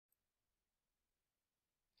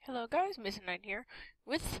Hello guys, Missing Knight here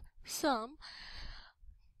with some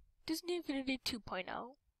Disney Infinity 2.0.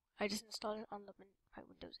 I just installed it on my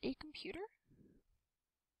Windows 8 computer,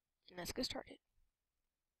 and let's get started.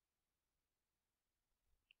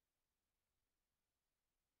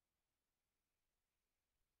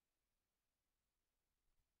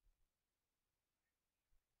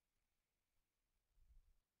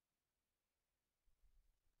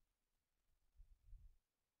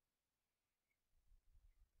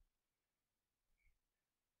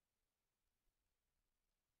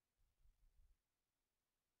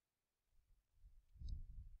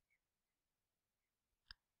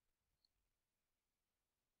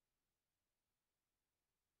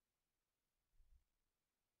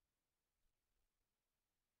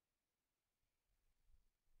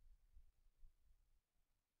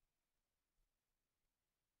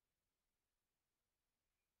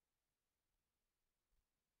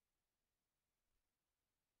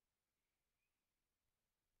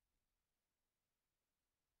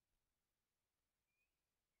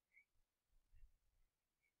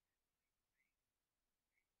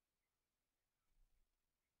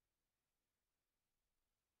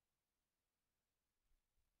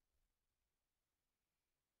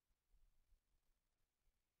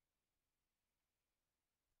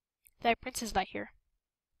 Thy Princess Light here.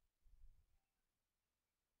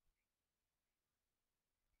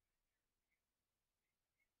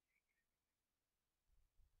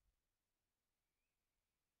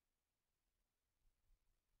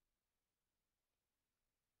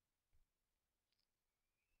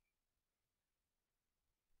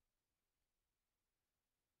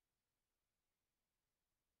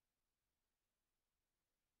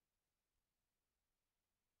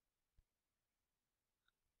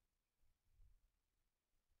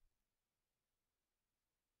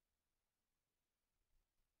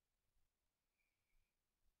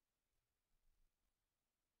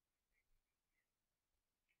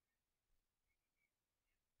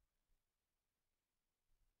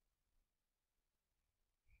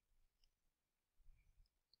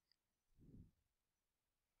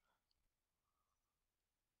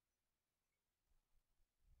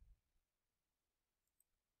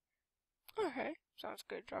 Okay, sounds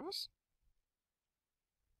good, Travis.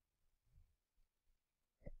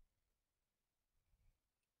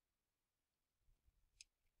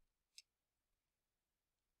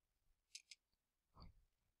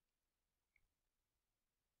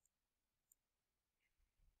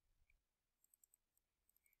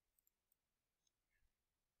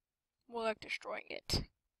 More like destroying it.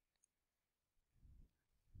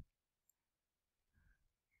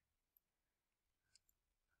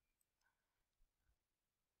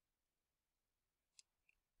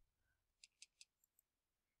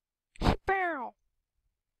 Bow!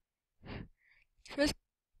 Just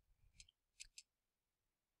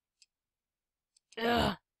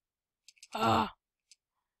ugh. Ah.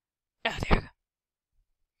 Ah, there we go.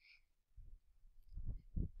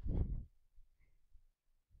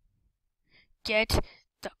 Get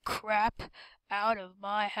the crap out of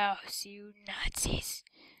my house, you Nazis!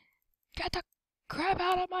 Get the crap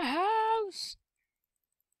out of my house!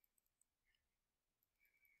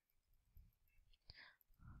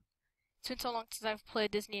 It's been so long since I've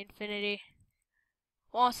played Disney Infinity.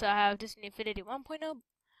 Well, also, I have Disney Infinity 1.0,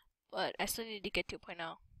 but I still need to get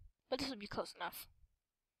 2.0. But this will be close enough.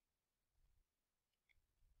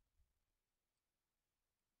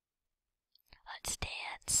 Let's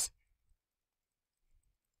dance.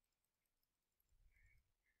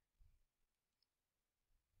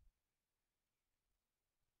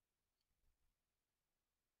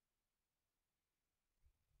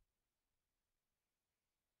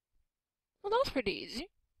 Well, that was pretty easy.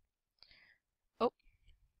 Oh,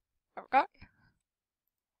 I forgot.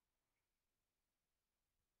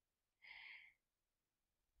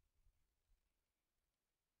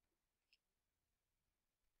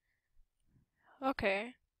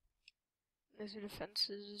 Okay. There's the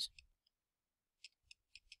defenses.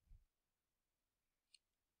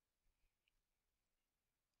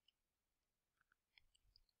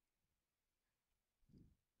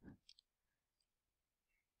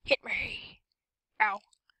 Hit me! Ow.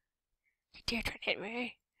 You dare try to hit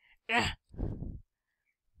me? Ugh.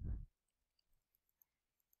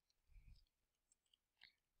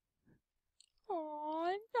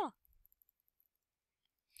 Aw, no.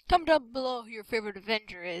 Comment down below who your favorite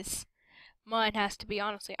Avenger is. Mine has to be,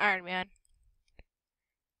 honestly, Iron Man.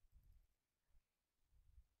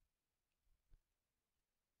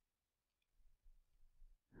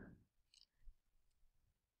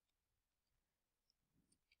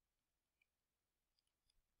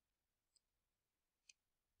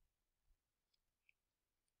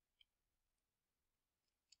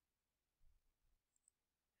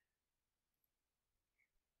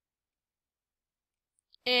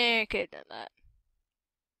 Could have done that.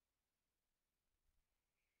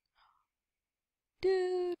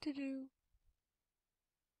 Do do do.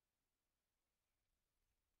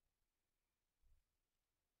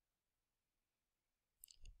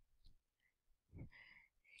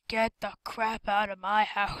 Get the crap out of my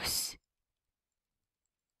house.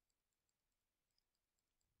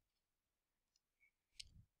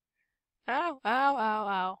 Ow, ow,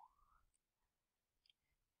 ow,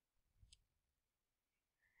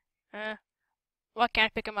 ow. Why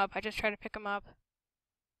can't I pick him up? I just tried to pick him up.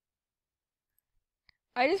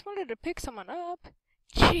 I just wanted to pick someone up.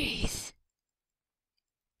 Jeez.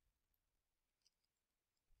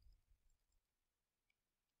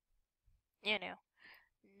 You know.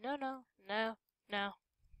 No, no, no, no.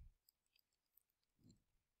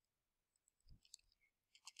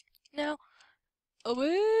 No.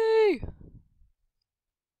 Away!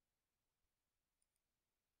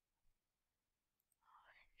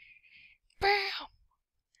 Bam!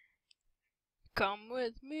 Come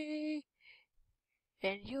with me,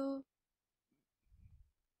 and you'll.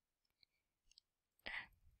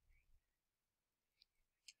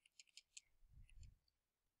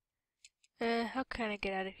 How can I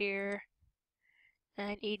get out of here?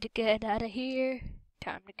 I need to get out of here.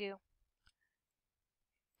 Time to go.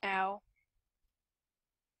 Ow.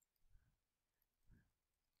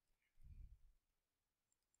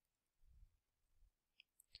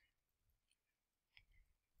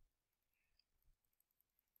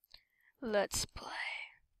 Let's play.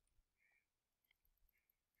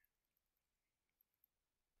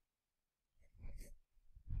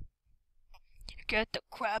 Get the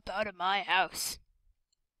crap out of my house.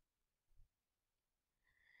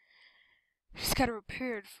 Just got it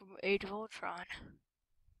repaired from Age of Ultron.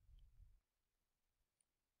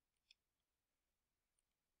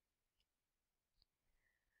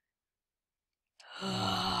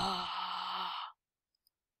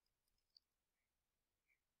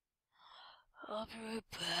 I'll be right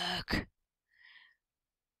back.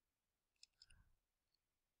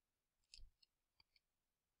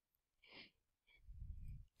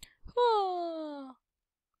 Oh.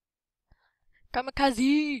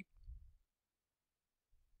 Kamikaze!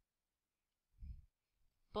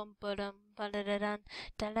 Bum ba dum ba da da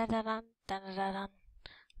dun da da da dun da da da dun.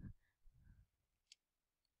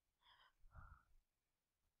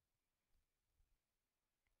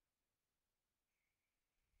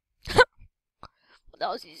 Well, that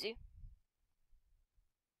was easy.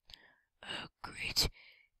 Oh, great.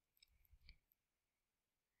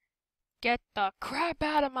 Get the crap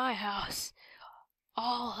out of my house.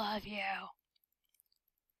 All of you.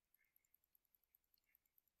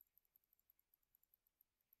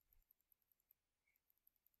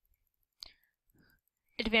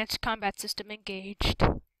 Advanced combat system engaged.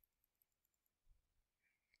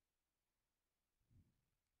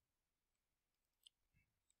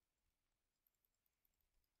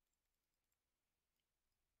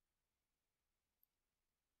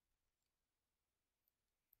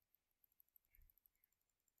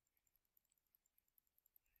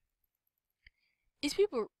 These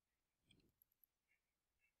people.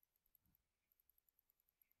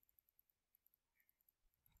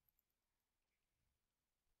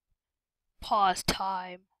 Pause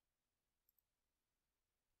time.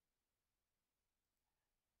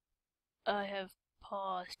 I have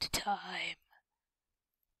paused time.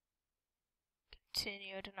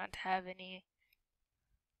 Continue. I do not have any.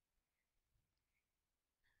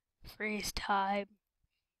 Freeze time.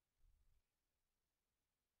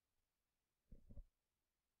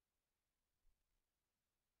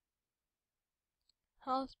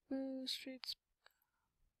 Health boost, streets.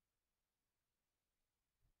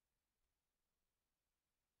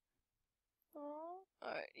 Oh,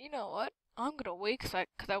 alright, you know what? I'm gonna wait cause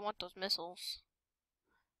I want those missiles.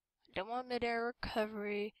 I don't want mid-air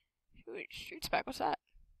recovery. Wait, streets back, what's that?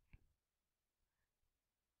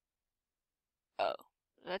 Oh,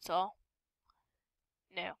 that's all?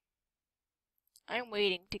 No. I'm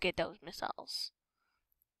waiting to get those missiles.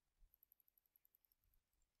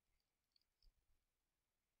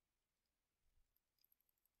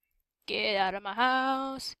 Get out of my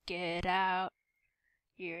house. Get out.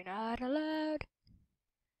 You're not allowed.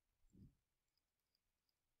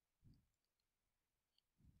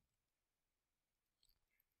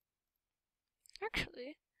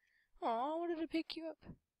 Actually, I wanted to pick you up.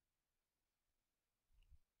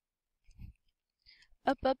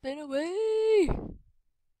 Up, up, and away!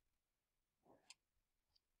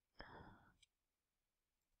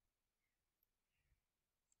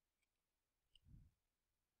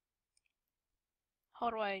 How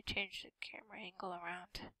do I change the camera angle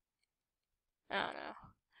around? I don't know.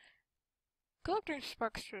 Collecting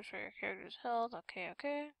sparks for your character's health.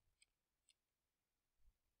 Okay.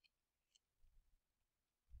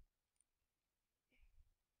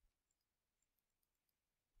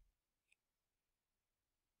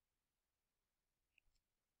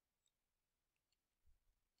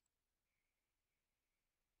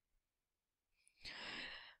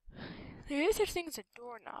 There is such thing as a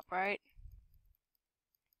doorknob, right?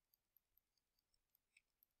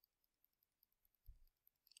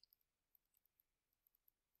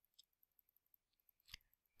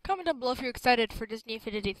 Comment down below if you're excited for Disney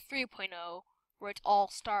Infinity 3.0, where it's all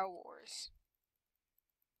Star Wars.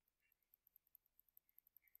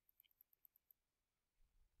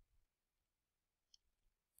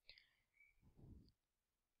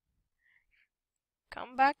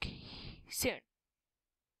 Come back soon.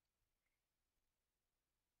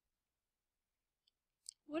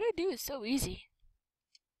 What I do is so easy.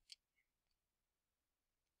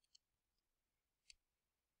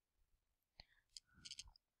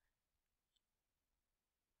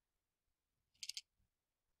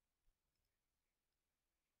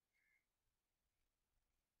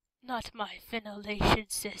 Not my ventilation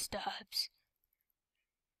systems.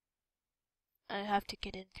 I have to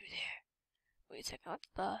get in through there. Wait a second, what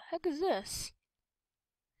the heck is this?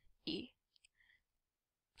 E.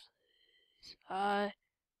 Please. I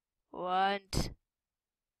want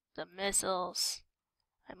the missiles.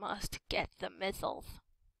 I must get the missiles.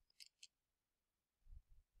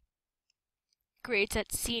 Creates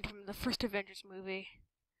that scene from the first Avengers movie.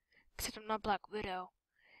 Except I'm not Black Widow.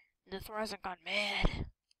 And the Thor hasn't gone mad.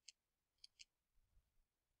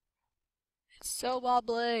 It's so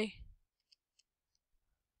wobbly.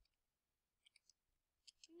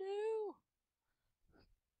 No.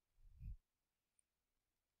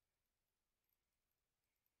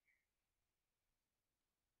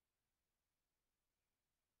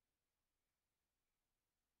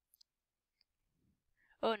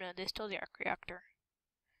 Oh no, they stole the arc reactor.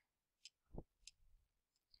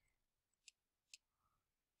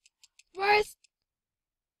 Where's...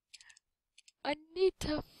 I need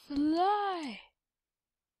to fly.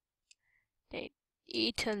 They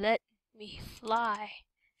need to let me fly.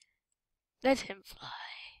 Let him fly.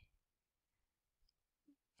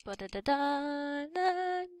 Ba da da da na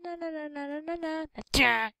na na na na na na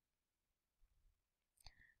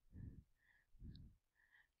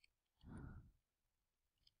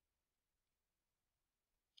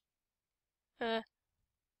na.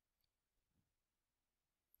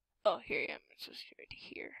 Oh, here I am. It's just right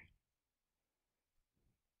here.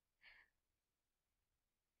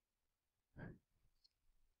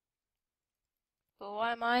 But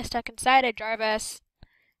why am I stuck inside it, Jarvis?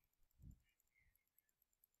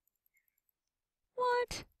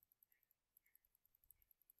 What?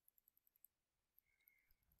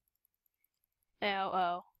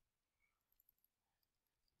 Oh.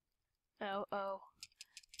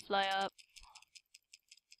 Fly up.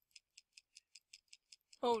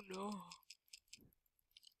 Oh no.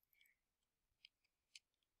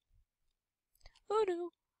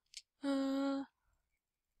 Oh no.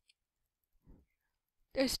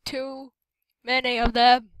 There's too many of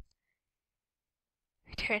them.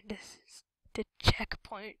 Return to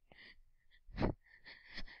checkpoint.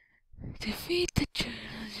 Defeat the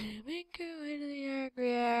children and go into the arc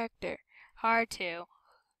reactor. Hard to.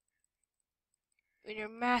 When you're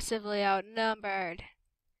massively outnumbered.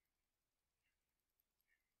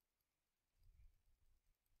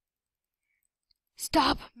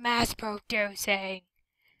 Stop mass producing.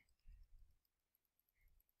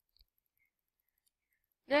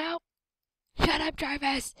 No. Shut up,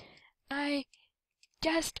 Jarvis. I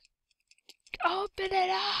just open it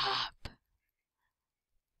up.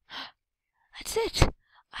 That's it.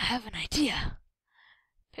 I have an idea.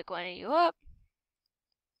 Pick one of you up.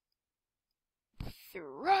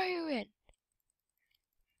 Throw you in.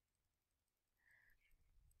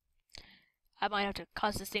 I might have to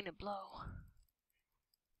cause this thing to blow.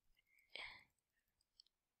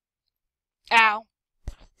 Ow.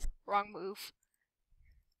 Wrong move.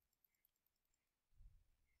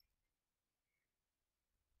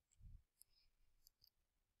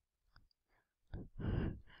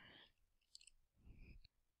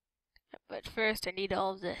 But first I need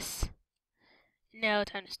all of this. Now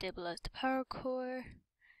time to stabilize the power core.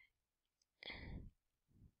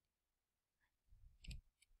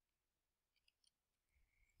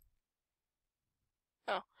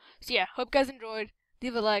 Oh, so yeah, hope you guys enjoyed.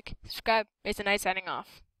 Leave a like, subscribe. Mason Knight signing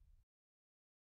off.